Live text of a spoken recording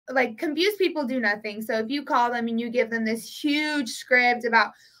like confused people do nothing. So if you call them and you give them this huge script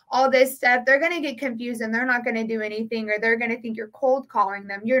about all this stuff, they're going to get confused and they're not going to do anything, or they're going to think you're cold calling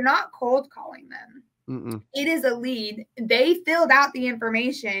them. You're not cold calling them. It is a lead. They filled out the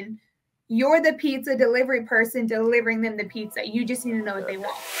information. You're the pizza delivery person delivering them the pizza. You just need to know what they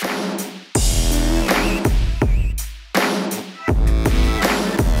want.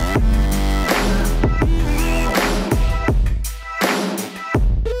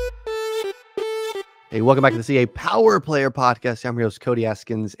 Hey, welcome back to the CA Power Player Podcast. I'm your host, Cody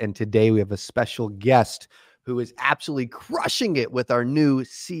Askins, and today we have a special guest who is absolutely crushing it with our new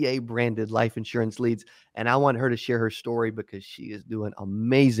CA branded life insurance leads. And I want her to share her story because she is doing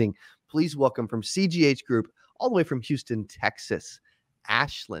amazing. Please welcome from CGH Group, all the way from Houston, Texas,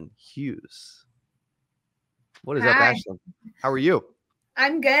 Ashlynn Hughes. What is up, Ashlynn? How are you?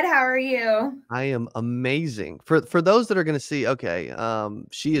 I'm good. How are you? I am amazing. For those that are going to see, okay,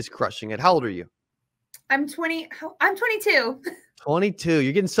 she is crushing it. How old are you? I'm 22. 22.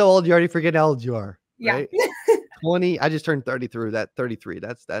 You're getting so old, you already forget how old you are. Yeah. Right? 20. I just turned 33. 33.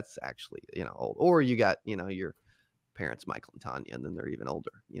 That's actually, old. Or you got, your parents, Michael and Tanya, and then they're even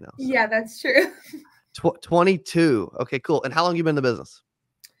older, So. Yeah, that's true. 22. Okay, cool. And how long have you been in the business?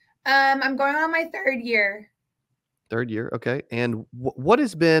 I'm going on my third year. Third year. Okay. And what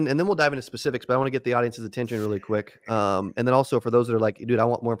has been, and then we'll dive into specifics, but I want to get the audience's attention really quick. And then also for those that are like, dude, I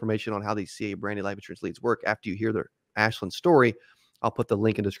want more information on how these CA branded life insurance leads work. After you hear their Ashlyn's story, I'll put the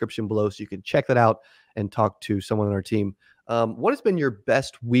link in the description below so you can check that out and talk to someone on our team. What has been your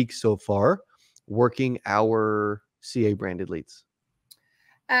best week so far working our CA branded leads?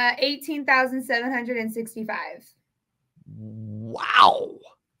 18,765. Wow.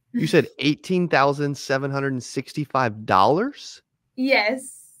 You said $18,765?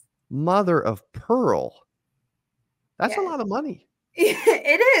 Yes. Mother of pearl. That's a lot of money.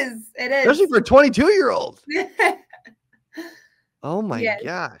 It is. It is. Especially for a 22-year-old. Oh my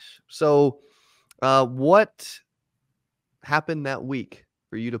gosh. So what happened that week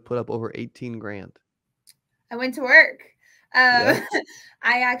for you to put up over 18 grand? I went to work. I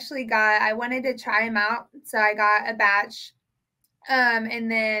wanted to try them out. So I got a batch. And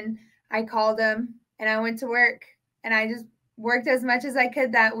then I called them and I went to work and I just worked as much as I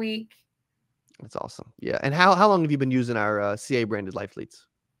could that week. That's awesome. Yeah. And how long have you been using our CA branded life leads?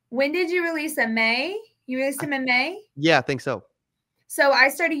 When did you release them? May? You released them in May? Yeah, I think so. So I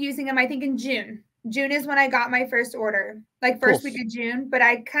started using them, I think in June. June is when I got my first order, like first week of June, but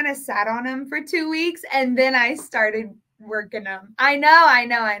I kind of sat on them for 2 weeks and then I started working them. I know.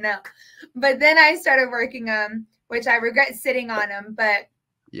 But then I started working them, which I regret sitting on them, but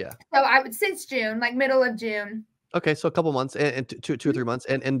yeah. So since June, like middle of June. Okay, so a couple months and two or 3 months.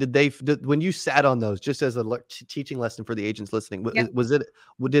 And did when you sat on those, just as a teaching lesson for the agents listening,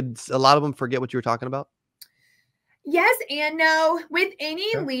 did a lot of them forget what you were talking about? Yes and no. With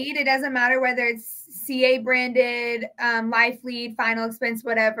any lead, it doesn't matter whether it's CA branded, life lead, final expense,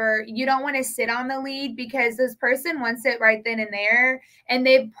 whatever. You don't want to sit on the lead because this person wants it right then and there. And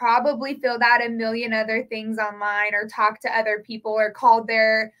they've probably filled out a million other things online or talked to other people or called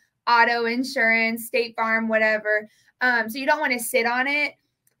their auto insurance, State Farm, whatever. So you don't want to sit on it.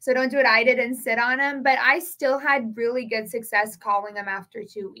 So don't do what I did and sit on them. But I still had really good success calling them after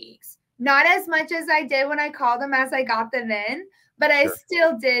 2 weeks. Not as much as I did when I called them as I got them in, but I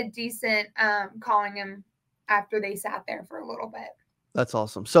still did decent calling them after they sat there for a little bit. That's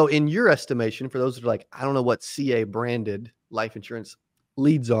awesome. So in your estimation, for those that are like, I don't know what CA branded life insurance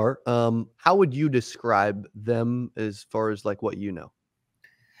leads are, how would you describe them as far as like what you know?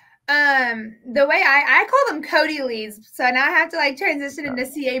 The way I call them Cody leads. So now I have to like transition into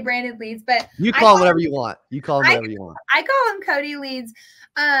CA branded leads, but you call them whatever you want. You call them whatever you want. I call them Cody leads.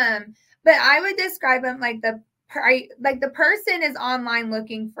 But I would describe them like the person is online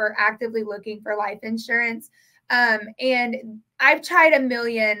actively looking for life insurance. And I've tried a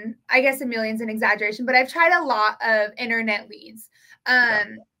million, I guess a million's an exaggeration, but I've tried a lot of internet leads.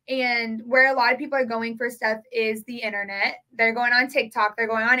 And where a lot of people are going for stuff is the internet. They're going on TikTok, they're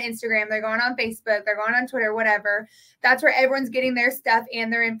going on Instagram, they're going on Facebook, they're going on Twitter, whatever. That's where everyone's getting their stuff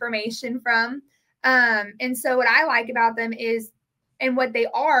and their information from. And so what I like about them is, and what they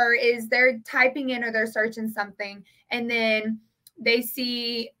are is they're typing in or they're searching something and then they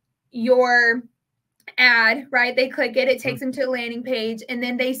see your ad, right? They click it, it takes them to a landing page and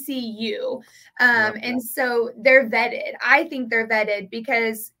then they see you. And so they're vetted. I think they're vetted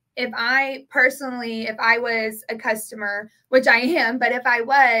because if I was a customer, which I am, but if I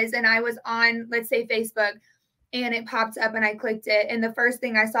was, and I was on, let's say Facebook, and it popped up and I clicked it and the first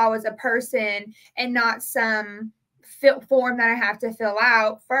thing I saw was a person and not some form that I have to fill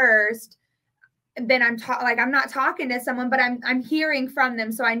out first. And then I'm not talking to someone, but I'm hearing from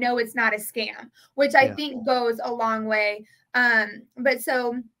them, so I know it's not a scam, which I think goes a long way. But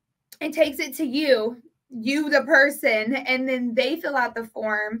so it takes it to you, the person, and then they fill out the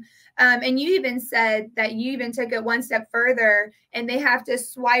form. And you even said that you even took it one step further, and they have to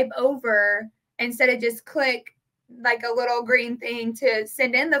swipe over instead of just click like a little green thing to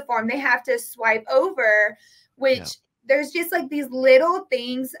send in the form. They have to swipe over, which there's just like these little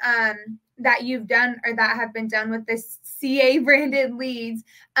things that you've done or that have been done with this CA branded leads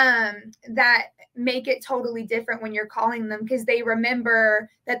that make it totally different when you're calling them, because they remember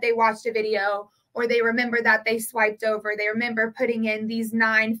that they watched a video, or they remember that they swiped over. They remember putting in these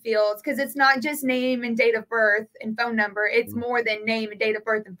 9 fields, because it's not just name and date of birth and phone number. It's more than name and date of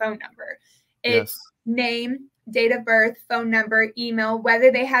birth and phone number. It's name, date of birth, phone number, email,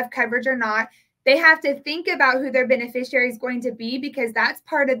 whether they have coverage or not. They have to think about who their beneficiary is going to be, because that's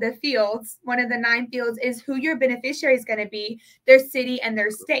part of the fields. One of the 9 fields is who your beneficiary is going to be, their city and their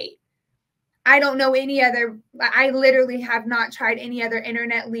state. I don't know any other, I literally have not tried any other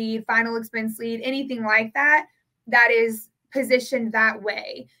internet lead, final expense lead, anything like that, that is positioned that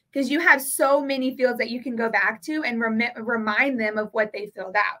way. Because you have so many fields that you can go back to and remind them of what they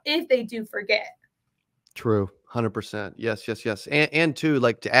filled out if they do forget. True. 100%. Yes. And too,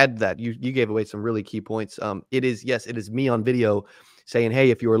 like, to add that, you gave away some really key points. It is me on video saying, hey,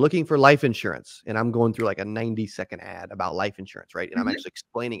 if you are looking for life insurance, and I'm going through like a 90-second ad about life insurance, right? And I'm actually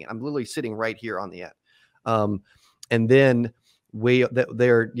explaining it. I'm literally sitting right here on the ad. And then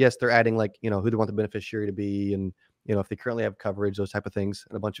they're adding, like, you know, who they want the beneficiary to be, and, you know, if they currently have coverage, those type of things,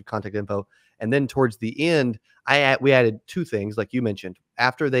 and a bunch of contact info. And then towards the end, we added 2 things, like you mentioned.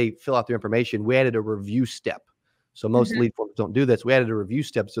 After they fill out their information, we added a review step. So most lead forms don't do this. We added a review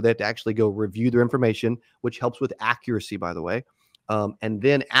step, so they have to actually go review their information, which helps with accuracy, by the way. And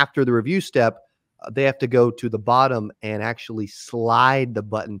then after the review step, they have to go to the bottom and actually slide the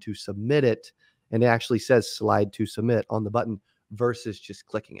button to submit it. And it actually says slide to submit on the button versus just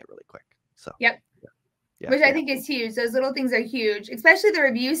clicking it really quick. So which I think is huge. Those little things are huge, especially the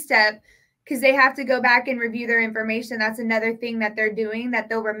review step, because they have to go back and review their information. That's another thing that they're doing that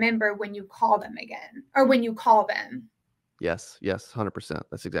they'll remember when you call them again, or when you call them. Yes, 100%.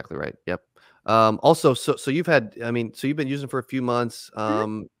 That's exactly right. Yep. Also, so you've had, I mean, so you've been using for a few months.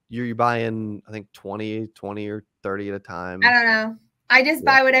 You're buying, I think 20 or 30 at a time. I don't know. I just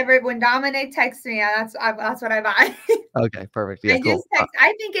buy whatever. When Dominic texts me, that's what I buy. Okay, perfect. Yeah, I just text.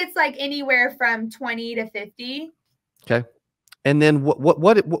 I think it's like anywhere from 20 to 50. Okay. And then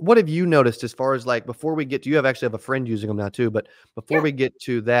what have you noticed as far as, like, before we get to, you actually have a friend using them now too, but before we get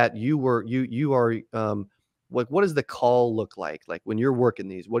to that, you are like, what does the call look like? Like, when you're working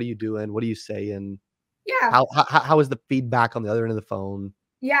these, what are you doing? What are you saying? Yeah. How is the feedback on the other end of the phone?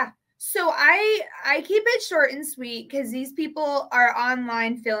 Yeah. So I keep it short and sweet, because these people are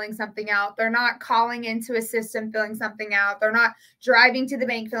online filling something out. They're not calling into a system filling something out. They're not driving to the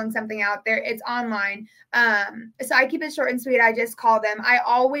bank filling something out. It's online. So I keep it short and sweet. I just call them. I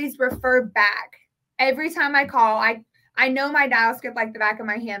always refer back. Every time I call, I know my dial script like the back of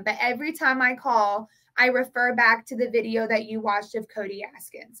my hand, but every time I call, I refer back to the video that you watched of Cody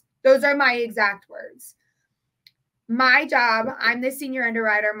Askins. Those are my exact words. My job, I'm the senior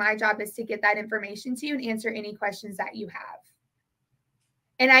underwriter. My job is to get that information to you and answer any questions that you have.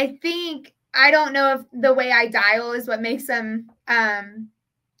 And I think, I don't know if the way I dial is what makes them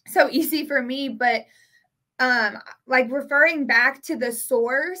so easy for me, but like referring back to the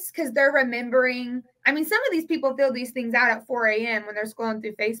source, because they're remembering. I mean, some of these people fill these things out at 4 a.m. when they're scrolling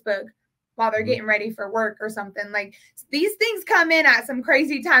through Facebook while they're getting ready for work or something. Like, these things come in at some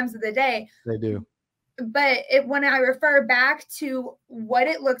crazy times of the day. They do. But when I refer back to what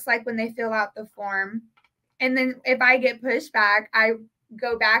it looks like when they fill out the form, and then if I get pushback, I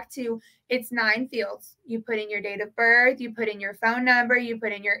go back to, it's 9 fields. You put in your date of birth, you put in your phone number, you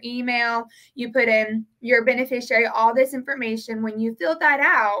put in your email, you put in your beneficiary, all this information. When you filled that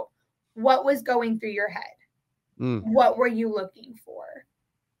out, what was going through your head? What were you looking for?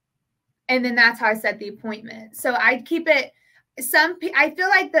 And then that's how I set the appointment. So I keep it. I feel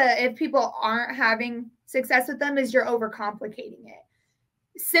like if people aren't having success with them, is you're overcomplicating it.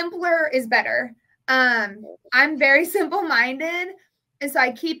 Simpler is better. I'm very simple-minded, and so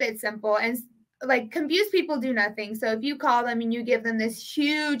I keep it simple. And like, confused people do nothing. So if you call them and you give them this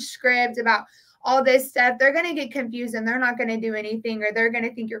huge script about all this stuff, they're going to get confused and they're not going to do anything, or they're going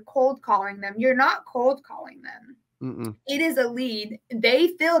to think you're cold calling them. You're not cold calling them. It is a lead. They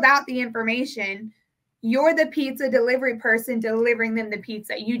filled out the information. You're the pizza delivery person delivering them the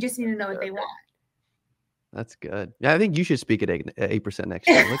pizza. You just need to know what they want. That's good. Yeah, I think you should speak at 8% next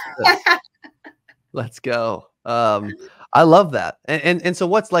year. Look at this. Let's go. I love that. And so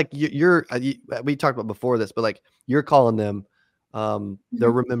what's like we talked about before this, but like you're calling them,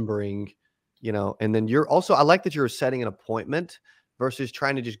 they're remembering, and then you're also, I like that you're setting an appointment versus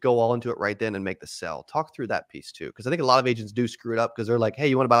trying to just go all into it right then and make the sell. Talk through that piece too, because I think a lot of agents do screw it up because they're like, hey,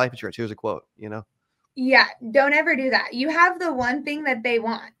 you want to buy life insurance? Here's a quote. Yeah, don't ever do that. You have the one thing that they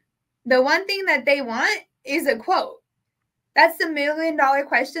want. The one thing that they want is a quote. That's the $1 million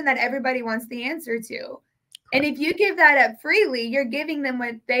question that everybody wants the answer to. Correct. And if you give that up freely, you're giving them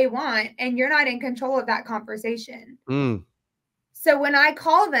what they want and you're not in control of that conversation. So when I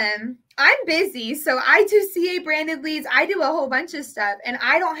call them, I'm busy. So I do CA branded leads. I do a whole bunch of stuff and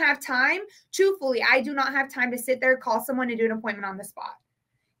I don't have time. Truthfully, I do not have time to sit there, call someone and do an appointment on the spot.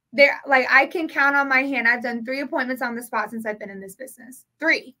 Like I can count on my hand. I've done 3 appointments on the spot since I've been in this business.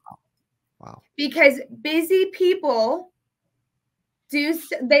 3. Wow. Because busy people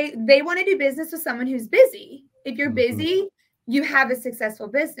they want to do business with someone who's busy. If you're busy, you have a successful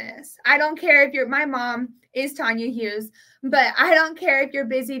business. I don't care if my mom is Tanya Hughes, but I don't care if you're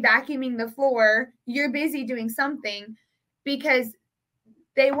busy vacuuming the floor. You're busy doing something because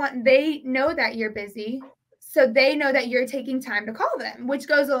they know that you're busy. So they know that you're taking time to call them, which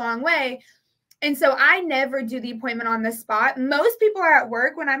goes a long way. And so I never do the appointment on the spot. Most people are at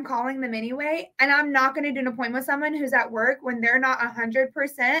work when I'm calling them anyway. And I'm not going to do an appointment with someone who's at work when they're not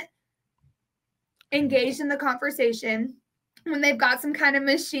 100% engaged in the conversation, when they've got some kind of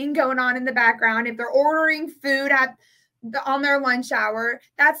machine going on in the background, if they're ordering food on their lunch hour,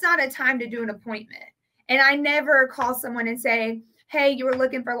 that's not a time to do an appointment. And I never call someone and say, hey, you were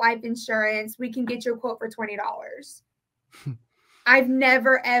looking for life insurance. We can get you a quote for $20. I've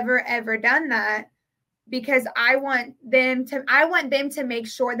never, ever, ever done that because I want them to make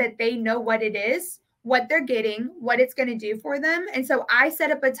sure that they know what it is, what they're getting, what it's going to do for them. And so I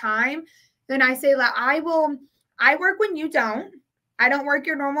set up a time. Then I say, like, I work when you don't. I don't work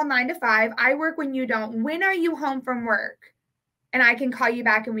your normal 9 to 5. I work when you don't. When are you home from work? And I can call you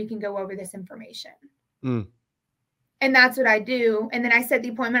back and we can go over this information. And that's what I do. And then I set the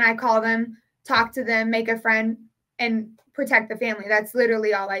appointment. I call them, talk to them, make a friend, and protect the family. That's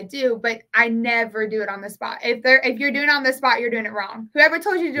literally all I do. But I never do it on the spot. If you're doing it on the spot, you're doing it wrong. Whoever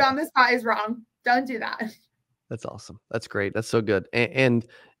told you to do it on the spot is wrong. Don't do that. That's awesome. That's great. That's so good. And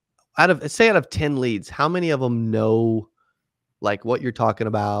out of 10 leads, how many of them know like what you're talking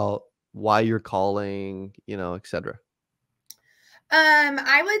about, why you're calling, et cetera?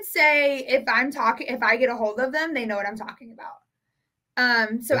 I would say if I get a hold of them, they know what I'm talking about.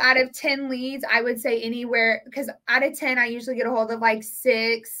 So out of 10 leads, I would say anywhere, because out of 10, I usually get a hold of like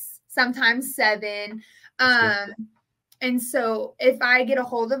 6, sometimes 7. And so if I get a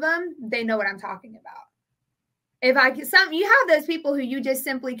hold of them, they know what I'm talking about. You have those people who you just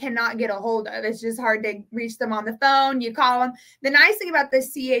simply cannot get a hold of. It's just hard to reach them on the phone. You call them. The nice thing about the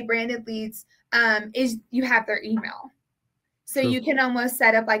CA branded leads is you have their email. So you can almost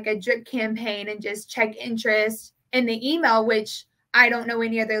set up like a drip campaign and just check interest in the email, which I don't know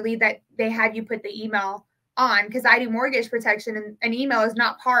any other lead that they have you put the email on, because I do mortgage protection and an email is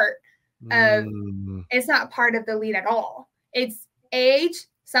not part of the lead at all. It's age,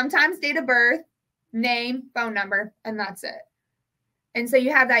 sometimes date of birth, name, phone number, and that's it. And so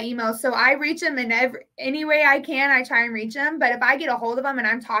you have that email. So I reach them in any way I can. I try and reach them. But if I get a hold of them and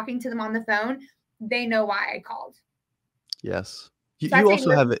I'm talking to them on the phone, they know why I called. Yes. So you also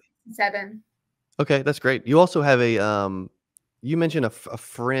have it. 7. Okay, that's great. You also have you mentioned a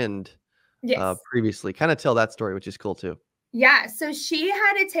friend previously. Kind of tell that story, which is cool too. Yeah. So she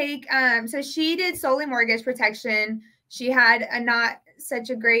had to take, so she did solely mortgage protection. She had not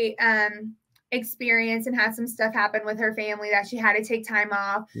such a great experience and had some stuff happen with her family that she had to take time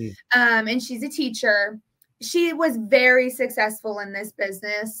off. And she's a teacher. She was very successful in this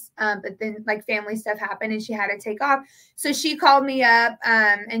business, but then like family stuff happened and she had to take off. So she called me up,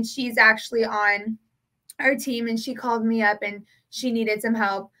 and she's actually on our team, and she called me up and she needed some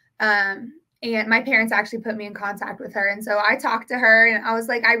help. And my parents actually put me in contact with her. And so I talked to her and I was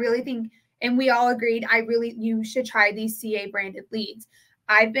like, I really think, and we all agreed, you should try these CA branded leads.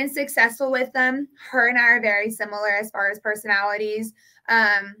 I've been successful with them. Her and I are very similar as far as personalities.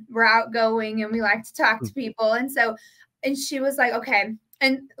 We're outgoing and we like to talk to people. And she was like, okay.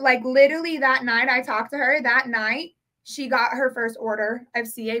 And like literally that night I talked to her, that night she got her first order of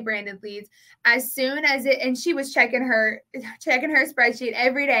CA branded leads. As soon as and she was checking her spreadsheet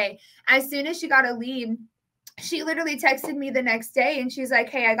every day. As soon as she got a lead, she literally texted me the next day and she's like,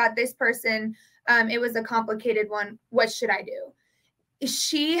 hey, I got this person. It was a complicated one. What should I do?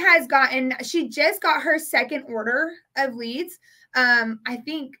 she just got her second order of leads. I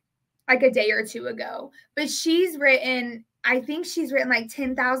think like a day or two ago, but I think she's written like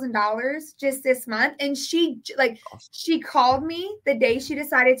 $10,000 just this month. And she called me the day she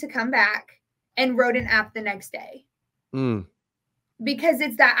decided to come back and wrote an app the next day. Because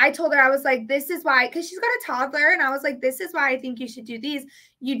it's that I told her, I was like, this is why, because she's got a toddler. And I was like, this is why I think you should do these.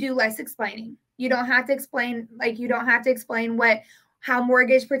 You do less explaining. You don't have to explain, how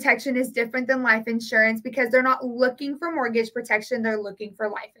mortgage protection is different than life insurance, because they're not looking for mortgage protection. They're looking for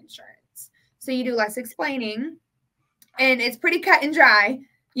life insurance. So you do less explaining, and it's pretty cut and dry.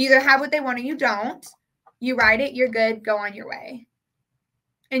 You either have what they want or you don't. You write it, you're good, go on your way.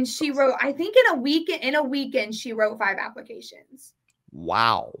 And she wrote, I think in a weekend, she wrote 5 applications.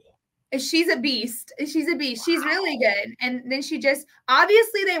 Wow. She's a beast. She's really good. And then she just,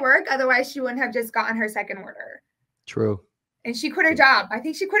 obviously they work. Otherwise she wouldn't have just gotten her second order. True. And she quit her job. I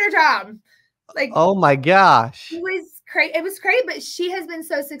think she quit her job. Like, oh my gosh. It was great, but she has been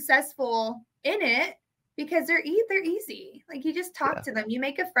so successful in it because they're easy. Like, you just talk to them, you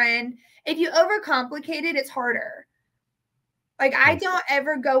make a friend. If you overcomplicate it, it's harder. Like, I don't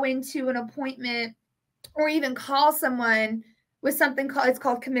ever go into an appointment or even call someone with something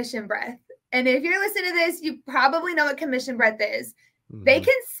called commission breath. And if you're listening to this, you probably know what commission breath is. They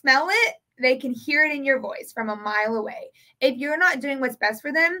can smell it. They can hear it in your voice from a mile away. If you're not doing what's best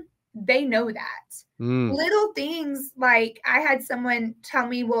for them, they know that. Little things like, I had someone tell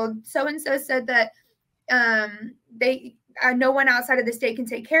me, well, so-and-so said that no one outside of the state can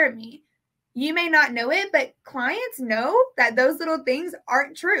take care of me. You may not know it, but clients know that those little things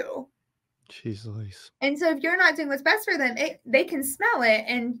aren't true. Jeez Louise. And so if you're not doing what's best for them, they can smell it.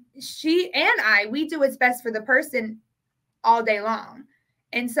 And she and we do what's best for the person all day long.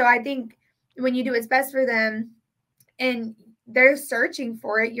 And so I think when you do what's best for them and they're searching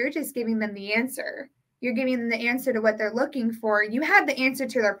for it, you're just giving them the answer. You're giving them the answer to what they're looking for. You have the answer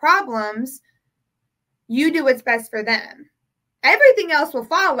to their problems. You do what's best for them. Everything else will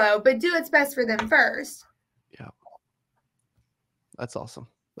follow, but do what's best for them first. Yeah. That's awesome.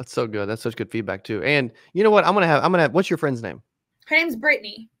 That's so good. That's such good feedback too. And you know what? I'm gonna have. What's your friend's name? Her name's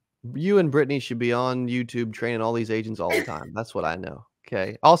Brittany. You and Brittany should be on YouTube training all these agents all the time. That's what I know.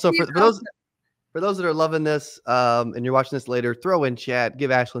 Okay. Also, for those that are loving this, and you're watching this later, throw in chat. Give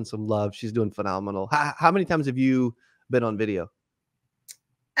Ashlynn some love. She's doing phenomenal. How many times have you been on video?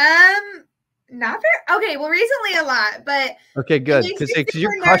 Not very. Okay, well, recently a lot, but okay, good, because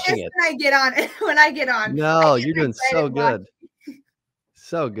you're crushing it. When I get on. No, you're doing so good.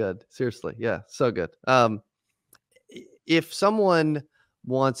 So good. Seriously. Yeah. So good. If someone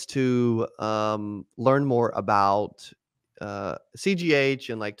wants to learn more about CGH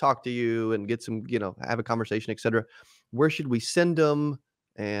and like talk to you and get some, have a conversation, etc., where should we send them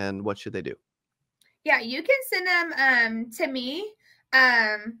and what should they do? Yeah, you can send them to me,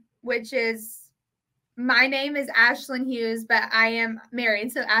 which is, my name is Ashlynn Hughes, but I am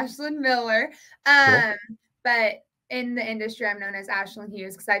married, so Ashlynn Miller. Cool. But in the industry, I'm known as Ashlynn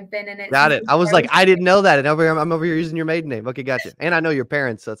Hughes because I've been in it. Got it. I was like, I didn't know that. And I'm over here using your maiden name. Okay, gotcha. And I know your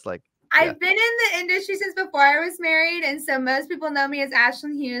parents, so it's like. Yeah. I've been in the industry since before I was married, and so most people know me as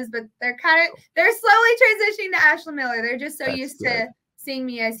Ashlynn Hughes, but they're slowly transitioning to Ashlynn Miller. They're just so used to seeing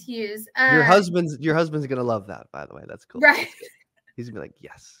me as Hughes. Your husband's gonna love that, by the way. That's cool. Right. He's gonna be like,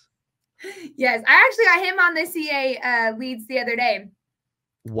 yes. Yes, I actually got him on the CA leads the other day.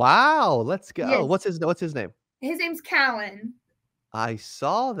 Wow, let's go. Yes. What's his name? His name's Callan. I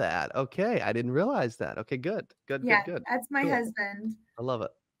saw that. Okay, I didn't realize that. Okay, good. Good. That's my husband. I love it.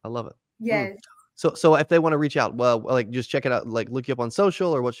 Yes. So if they want to reach out, well, like just check it out, like look you up on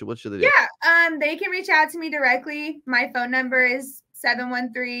social, or what should they do? Yeah. They can reach out to me directly. My phone number is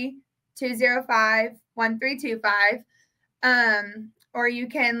 713-205-1325. Or you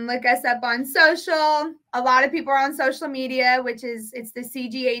can look us up on social. A lot of people are on social media, it's the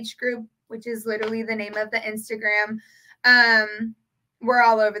CGH Group, which is literally the name of the Instagram. We're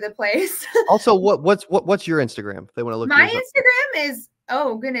all over the place. Also, what's your Instagram if they want to look? My Instagram is,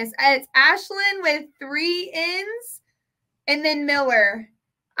 oh goodness, it's Ashlynn with 3 N's and then Miller.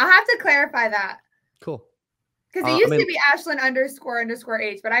 I'll have to clarify that. Cool. Because it used to be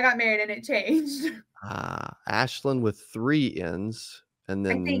Ashlynn__H, but I got married and it changed. Ashlynn with 3 N's and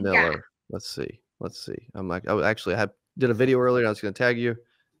then Miller. Yeah. Let's see. I'm like, I did a video earlier. I was going to tag you.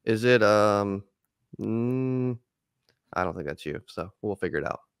 Is it? I don't think that's you. So we'll figure it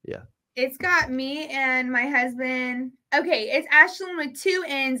out. Yeah. It's got me and my husband. Okay, it's Ashlynn with 2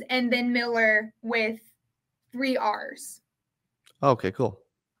 N's and then Miller with 3 R's. Okay, cool.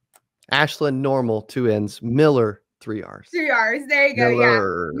 Ashlynn normal 2 N's, Miller 3 R's. 3 R's. There you go.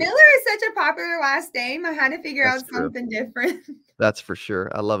 Miller. Yeah. Miller is such a popular last name. I had to figure out something different. That's for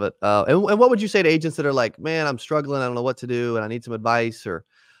sure. I love it. And what would you say to agents that are like, man, I'm struggling. I don't know what to do. And I need some advice. Or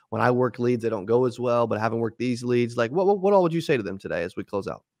when I work leads, they don't go as well, but I haven't worked these leads. Like what all would you say to them today as we close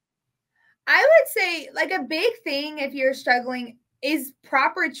out? I would say like a big thing if you're struggling is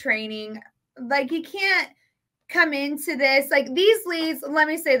proper training. Like you can't come into this like these leads. Let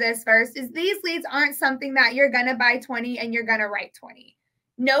me say this first is these leads aren't something that you're going to buy 20 and you're going to write 20.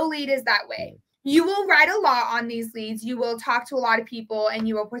 No lead is that way. You will write a lot on these leads. You will talk to a lot of people and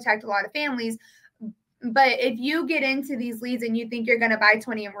you will protect a lot of families. But if you get into these leads and you think you're going to buy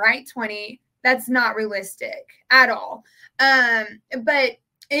 20 and write 20, that's not realistic at all. But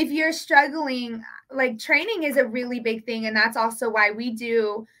if you're struggling, like training is a really big thing. And that's also why we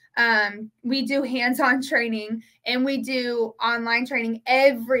do hands-on training and we do online training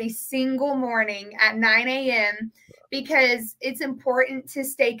every single morning at 9 a.m. because it's important to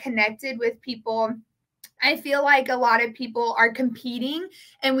stay connected with people. I feel like a lot of people are competing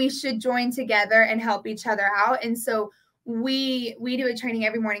and we should join together and help each other out. And so we do a training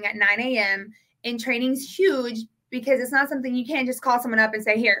every morning at 9 a.m. and training's huge because it's not something you can't just call someone up and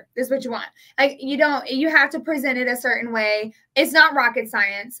say, here, this is what you want. Like you have to present it a certain way. It's not rocket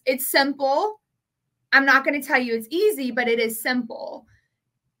science. It's simple. I'm not going to tell you it's easy, but it is simple.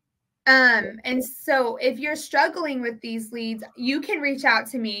 And so if you're struggling with these leads, you can reach out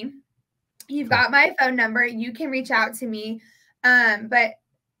to me. You've got my phone number. You can reach out to me. But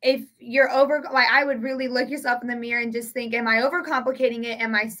if you're I would really look yourself in the mirror and just think, am I overcomplicating it?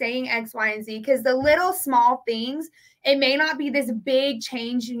 Am I saying X, Y, and Z? Because the little small things, it may not be this big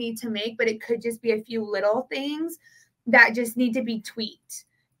change you need to make, but it could just be a few little things that just need to be tweaked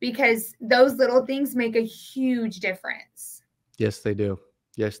because those little things make a huge difference. Yes, they do.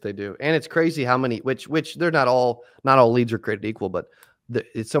 Yes, they do. And it's crazy how many, which they're not all leads are created equal, but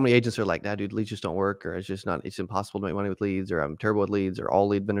it's so many agents are like, nah, dude, leads just don't work, or it's impossible to make money with leads, or I'm terrible with leads, or all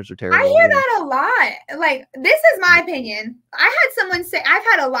lead vendors are terrible. I hear that a lot. Like, this is my opinion. I've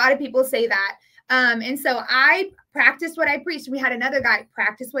had a lot of people say that. And so I practiced what I preached. We had another guy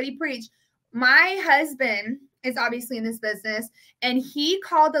practice what he preached. My husband is obviously in this business and he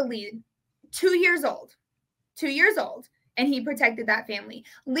called a lead 2 years old, and he protected that family.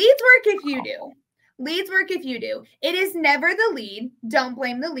 Leads work if you do. Leads work if you do. It is never the lead. Don't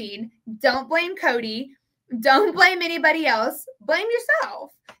blame the lead. Don't blame Cody. Don't blame anybody else. Blame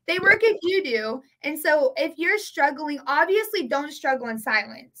yourself. They work if you do. And so if you're struggling, obviously don't struggle in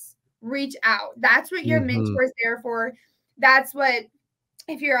silence. Reach out. That's what your mentor is there for. That's what,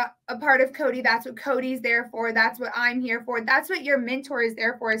 if you're a part of Cody, that's what Cody's there for. That's what I'm here for. That's what your mentor is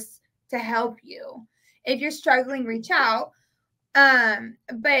there for, is to help you. If you're struggling, reach out.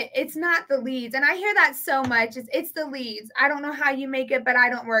 But it's not the leads. And I hear that so much. It's the leads. I don't know how you make it, but I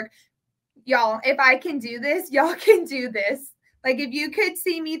don't work. Y'all, if I can do this, y'all can do this. Like if you could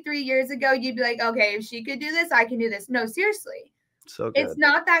see me 3 years ago, you'd be like, okay, if she could do this, I can do this. No, seriously. So good. It's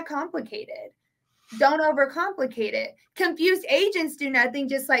not that complicated. Don't overcomplicate it. Confused agents do nothing,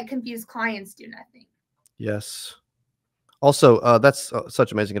 just like confused clients do nothing. Yes. Also, that's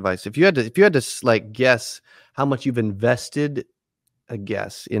such amazing advice. If you had to like guess how much you've invested, a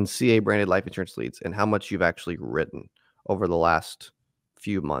guess in CA branded life insurance leads and how much you've actually written over the last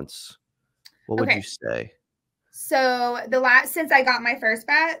few months, what would you say? So since I got my first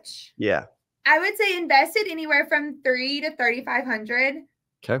batch, yeah, I would say invested anywhere from $300 to $3,500.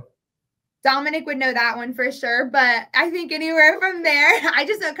 Okay. Dominic would know that one for sure, but I think anywhere from there, I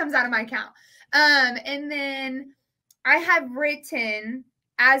just know it comes out of my account. And then I have written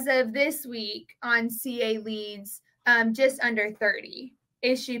as of this week on CA leads, just under 30.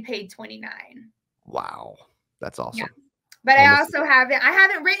 Issue paid 29. Wow. That's awesome. Yeah. But I also I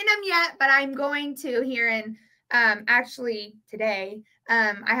haven't written them yet, but I'm going to here in, actually today,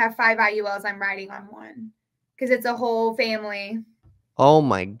 I have 5 IULs I'm writing on one because it's a whole family. Oh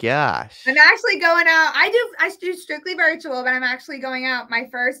my gosh. I'm actually going out. I do strictly virtual, but I'm actually going out my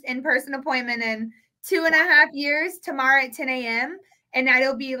first in-person appointment in 2.5 years tomorrow at 10 a.m. And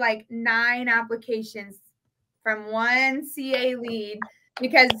it'll be like 9 applications from one CA lead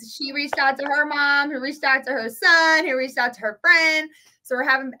because she reached out to her mom, who reached out to her son, who reached out to her friend. So we're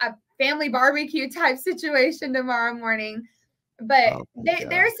having a family barbecue type situation tomorrow morning. But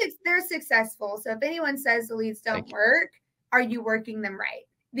they're successful. So if anyone says the leads don't work, are you working them right?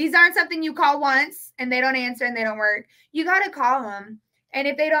 These aren't something you call once and they don't answer and they don't work. You got to call them. And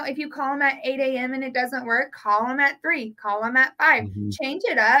if you call them at 8 a.m. and it doesn't work, call them at 3, call them at 5, change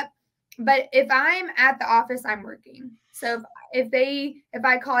it up. But if I'm at the office, I'm working. So If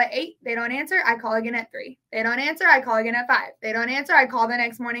I call at 8, they don't answer, I call again at 3. They don't answer, I call again at 5. They don't answer, I call the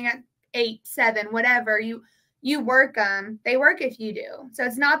next morning at 8, 7, whatever. You work them. They work if you do. So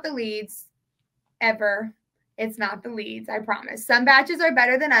it's not the leads ever. It's not the leads, I promise. Some batches are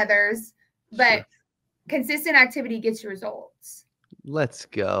better than others, but consistent activity gets you results. Let's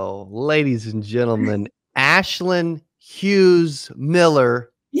go. Ladies and gentlemen, Ashlynn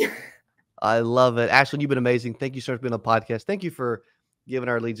Miller. Yeah. I love it. Ashlynn, you've been amazing. Thank you so much for being on the podcast. Thank you for giving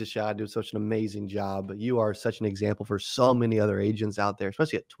our leads a shot, doing such an amazing job. You are such an example for so many other agents out there,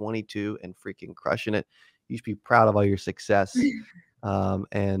 especially at 22 and freaking crushing it. You should be proud of all your success.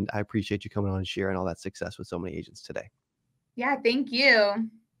 And I appreciate you coming on and sharing all that success with so many agents today. Yeah, thank you.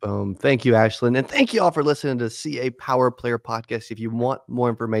 Boom. Thank you, Ashlynn. And thank you all for listening to CA Power Player Podcast. If you want more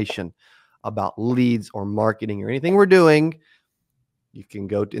information about leads or marketing or anything we're doing, you can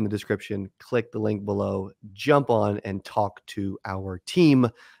go in the description, click the link below, jump on and talk to our team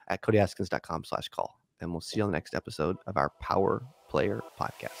at CodyAskins.com/call. And we'll see you on the next episode of our Power Player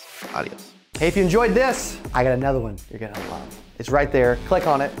Podcast. Adios. Hey, if you enjoyed this, I got another one you're going to love. It's right there. Click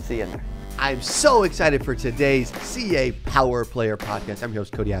on it. See you in there. I'm so excited for today's CA Power Player Podcast. I'm your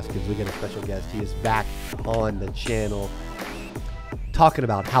host, Cody Askins. We got a special guest. He is back on the channel talking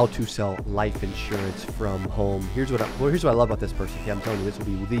about how to sell life insurance from home. Here's what I love about this person. Yeah, I'm telling you, this will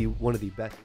be one of the best.